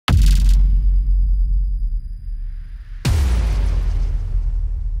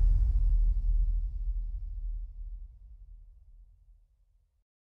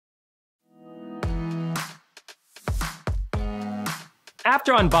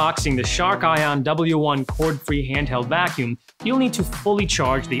After unboxing the Shark Ion W1 cord-free handheld vacuum, you'll need to fully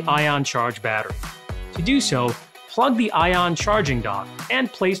charge the Ion Charge battery. To do so, plug the Ion charging dock and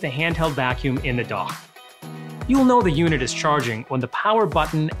place the handheld vacuum in the dock. You'll know the unit is charging when the power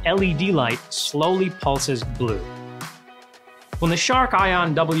button LED light slowly pulses blue. When the Shark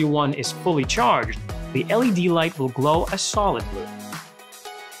Ion W1 is fully charged, the LED light will glow a solid blue.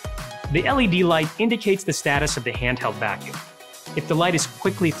 The LED light indicates the status of the handheld vacuum. If the light is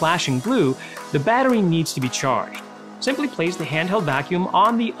quickly flashing blue, the battery needs to be charged. Simply place the handheld vacuum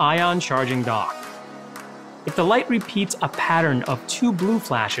on the Ion charging dock. If the light repeats a pattern of 2 blue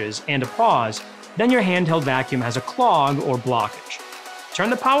flashes and a pause, then your handheld vacuum has a clog or blockage. Turn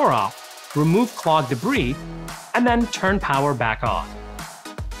the power off, remove clogged debris, and then turn power back on.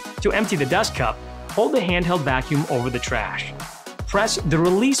 To empty the dust cup, hold the handheld vacuum over the trash. Press the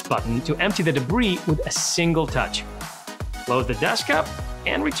release button to empty the debris with a single touch. Close the dust cup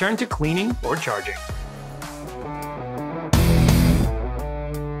and return to cleaning or charging.